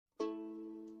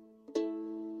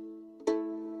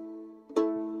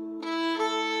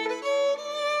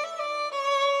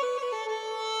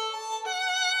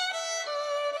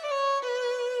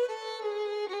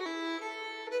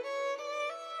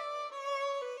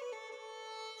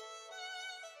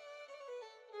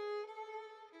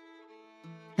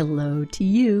Hello to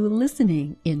you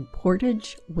listening in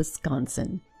Portage,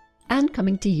 Wisconsin. And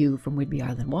coming to you from Whidbey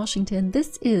Island, Washington,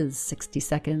 this is 60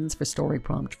 Seconds for Story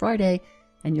Prompt Friday,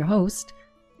 and your host,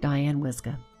 Diane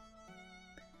Wiska.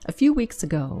 A few weeks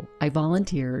ago, I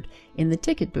volunteered in the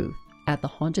ticket booth at the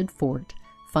Haunted Fort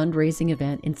fundraising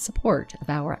event in support of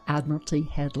our Admiralty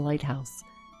Head Lighthouse.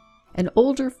 An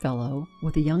older fellow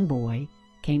with a young boy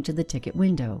came to the ticket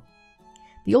window.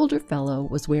 The older fellow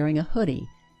was wearing a hoodie,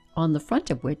 on the front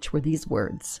of which were these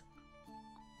words: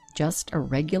 "Just a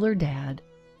regular dad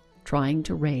trying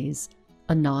to raise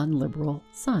a non-liberal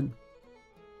son."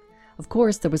 Of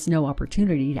course, there was no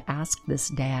opportunity to ask this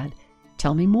dad,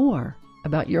 "Tell me more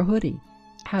about your hoodie.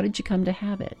 How did you come to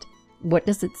have it? What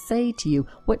does it say to you?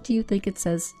 What do you think it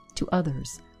says to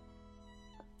others?"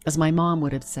 As my mom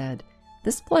would have said,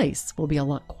 this place will be a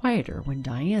lot quieter when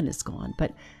Diane is gone,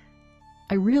 but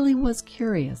I really was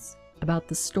curious about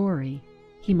the story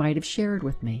he might have shared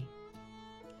with me.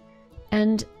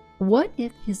 And what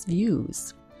if his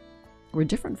views were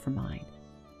different from mine?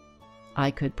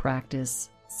 I could practice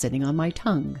sitting on my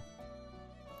tongue.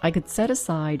 I could set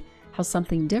aside how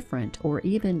something different or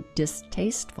even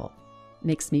distasteful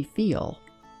makes me feel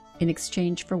in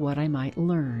exchange for what I might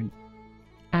learn.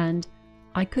 And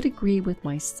I could agree with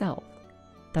myself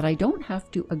that I don't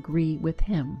have to agree with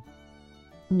him.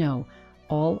 No,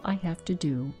 all I have to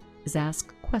do is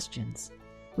ask questions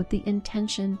with the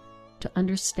intention to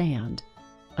understand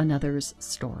another's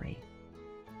story.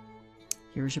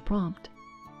 Here's your prompt.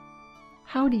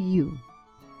 How do you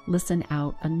listen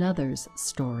out another's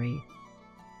story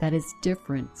that is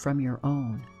different from your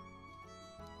own?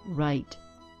 Write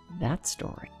that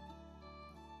story.